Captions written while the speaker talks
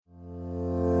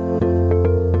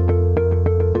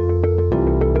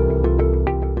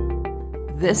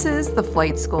This is the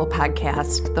Flight School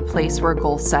Podcast, the place where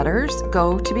goal setters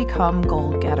go to become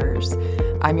goal getters.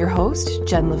 I'm your host,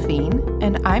 Jen Lafine,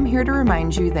 and I'm here to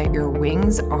remind you that your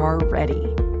wings are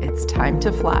ready. It's time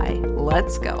to fly.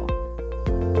 Let's go.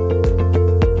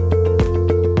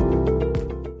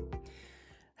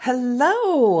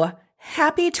 Hello.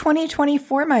 Happy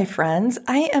 2024, my friends.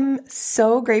 I am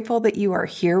so grateful that you are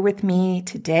here with me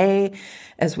today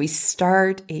as we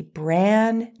start a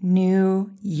brand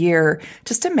new year.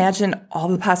 Just imagine all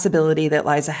the possibility that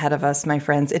lies ahead of us, my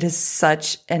friends. It is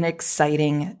such an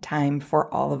exciting time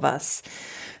for all of us.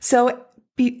 So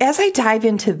as I dive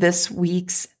into this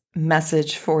week's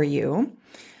message for you,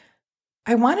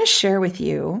 I want to share with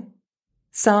you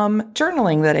some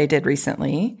journaling that I did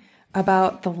recently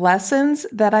about the lessons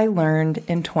that I learned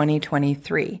in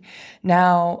 2023.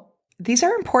 Now, these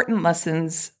are important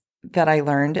lessons that I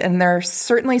learned, and they're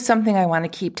certainly something I want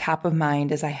to keep top of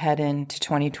mind as I head into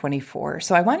 2024.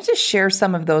 So I wanted to share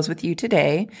some of those with you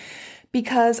today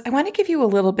because I want to give you a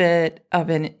little bit of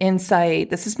an insight.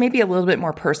 This is maybe a little bit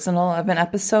more personal of an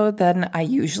episode than I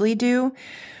usually do,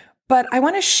 but I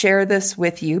want to share this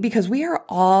with you because we are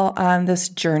all on this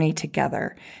journey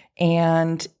together.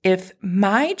 And if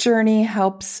my journey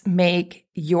helps make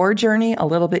your journey a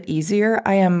little bit easier,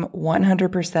 I am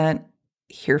 100%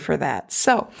 here for that.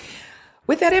 So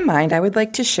with that in mind, I would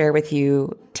like to share with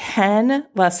you 10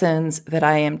 lessons that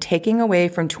I am taking away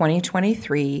from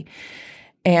 2023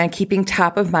 and keeping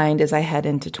top of mind as I head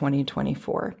into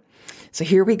 2024. So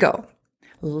here we go.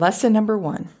 Lesson number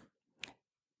 1.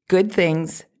 Good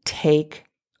things take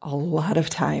a lot of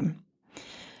time.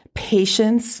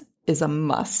 Patience is a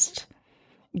must.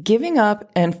 Giving up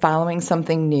and following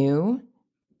something new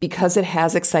because it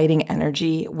has exciting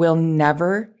energy will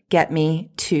never get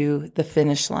me to the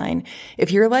finish line.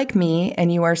 If you're like me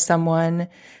and you are someone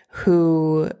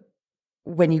who,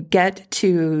 when you get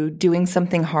to doing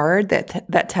something hard,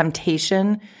 that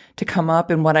temptation to come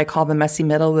up in what I call the messy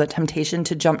middle, the temptation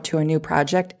to jump to a new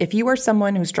project, if you are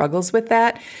someone who struggles with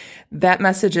that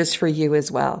message is for you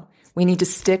as well. We need to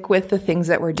stick with the things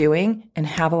that we're doing and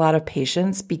have a lot of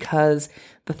patience because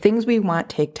the things we want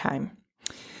take time.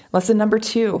 Lesson number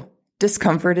 2,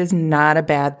 discomfort is not a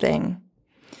bad thing.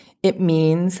 It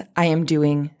means I am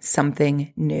doing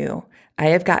something new. I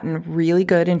have gotten really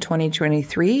good in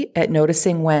 2023 at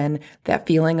noticing when that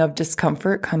feeling of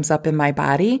discomfort comes up in my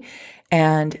body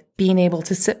and being able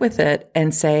to sit with it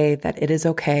and say that it is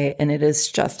okay and it is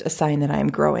just a sign that I'm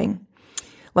growing.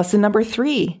 Lesson number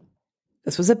 3.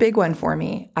 This was a big one for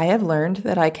me. I have learned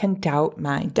that I can doubt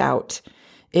my doubt.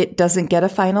 It doesn't get a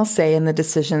final say in the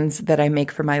decisions that I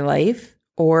make for my life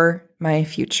or my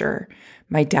future.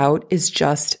 My doubt is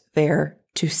just there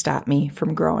to stop me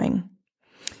from growing.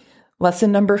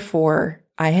 Lesson number 4,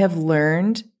 I have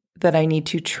learned that I need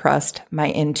to trust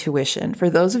my intuition. For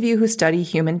those of you who study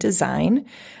human design,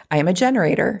 I am a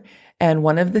generator. And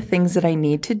one of the things that I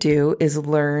need to do is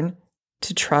learn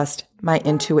to trust my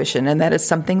intuition. And that is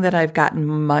something that I've gotten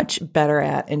much better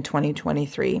at in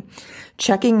 2023.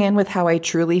 Checking in with how I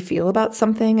truly feel about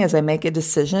something as I make a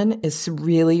decision is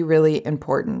really, really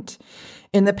important.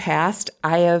 In the past,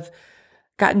 I have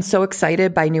gotten so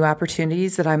excited by new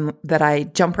opportunities that I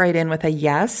jump right in with a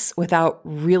yes without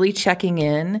really checking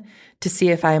in to see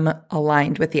if I'm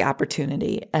aligned with the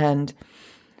opportunity. And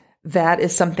that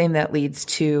is something that leads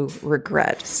to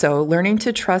regret. So learning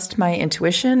to trust my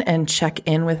intuition and check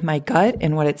in with my gut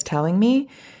and what it's telling me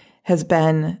has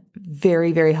been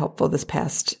very, very helpful this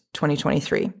past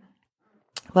 2023.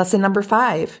 Lesson number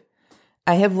 5,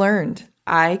 I have learned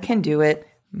I can do it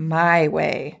my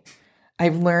way.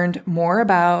 I've learned more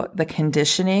about the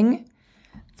conditioning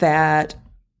that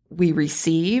we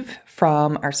receive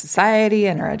from our society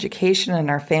and our education and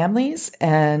our families.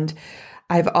 And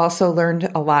I've also learned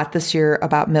a lot this year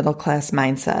about middle-class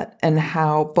mindset and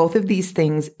how both of these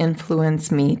things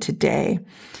influence me today.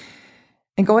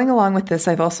 And going along with this,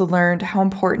 I've also learned how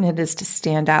important it is to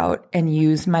stand out and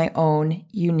use my own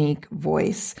unique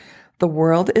voice. The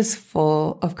world is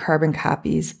full of carbon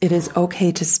copies. It is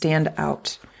okay to stand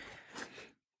out.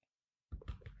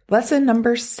 Lesson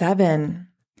number 7.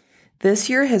 This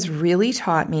year has really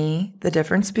taught me the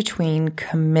difference between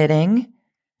committing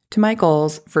to my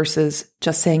goals versus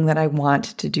just saying that I want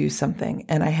to do something.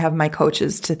 And I have my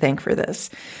coaches to thank for this.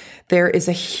 There is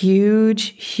a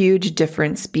huge, huge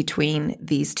difference between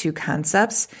these two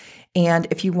concepts. And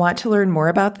if you want to learn more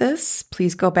about this,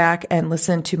 please go back and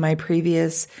listen to my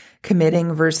previous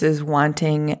committing versus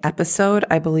wanting episode.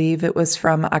 I believe it was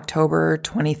from October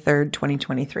 23rd,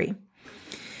 2023.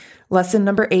 Lesson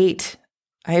number 8,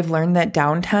 I have learned that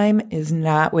downtime is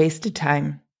not wasted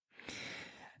time.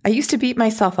 I used to beat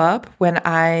myself up when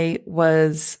I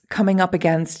was coming up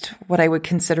against what I would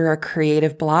consider a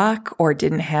creative block or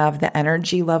didn't have the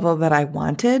energy level that I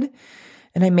wanted.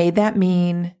 And I made that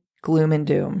mean gloom and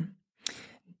doom.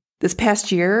 This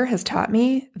past year has taught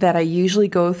me that I usually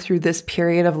go through this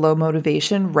period of low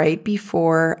motivation right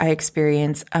before I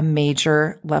experience a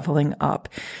major leveling up.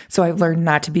 So I've learned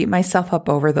not to beat myself up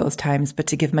over those times, but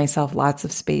to give myself lots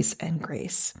of space and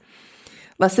grace.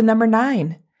 Lesson number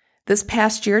 9. This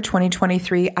past year,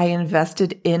 2023, I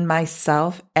invested in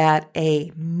myself at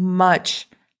a much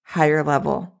higher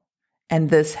level,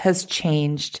 and this has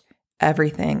changed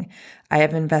everything. I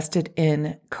have invested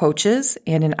in coaches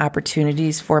and in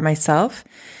opportunities for myself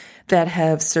that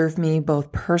have served me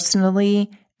both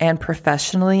personally and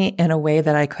professionally in a way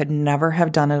that I could never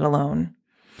have done it alone.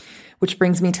 Which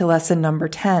brings me to lesson number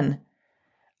 10.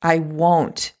 I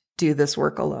won't do this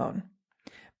work alone.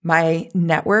 My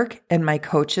network and my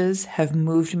coaches have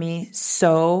moved me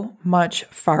so much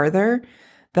farther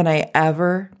than I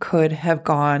ever could have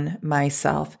gone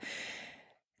myself.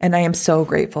 And I am so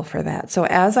grateful for that. So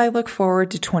as I look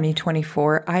forward to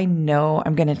 2024, I know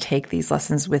I'm going to take these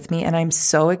lessons with me. And I'm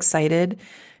so excited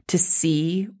to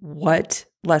see what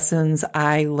lessons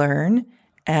I learn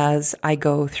as I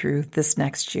go through this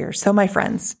next year. So my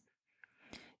friends,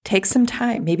 take some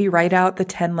time, maybe write out the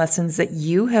 10 lessons that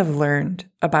you have learned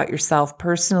about yourself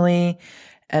personally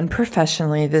and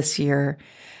professionally this year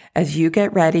as you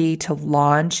get ready to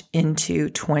launch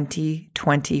into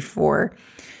 2024.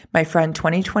 My friend,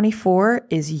 2024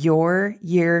 is your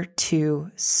year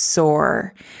to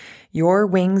soar. Your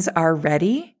wings are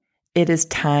ready. It is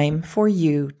time for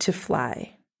you to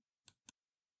fly.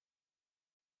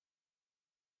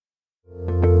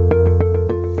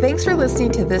 Thanks for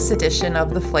listening to this edition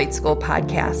of the Flight School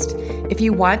Podcast. If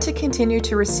you want to continue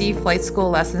to receive Flight School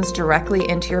lessons directly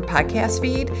into your podcast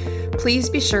feed, please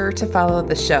be sure to follow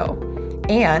the show.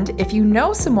 And if you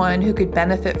know someone who could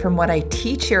benefit from what I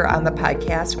teach here on the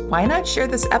podcast, why not share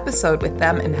this episode with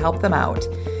them and help them out?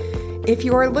 If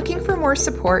you are looking for more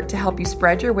support to help you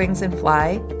spread your wings and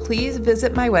fly, please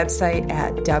visit my website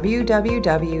at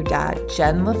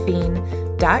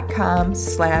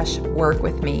www.jenlafine.com/work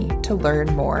with me to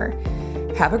learn more.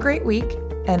 Have a great week,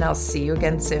 and I'll see you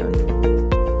again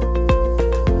soon.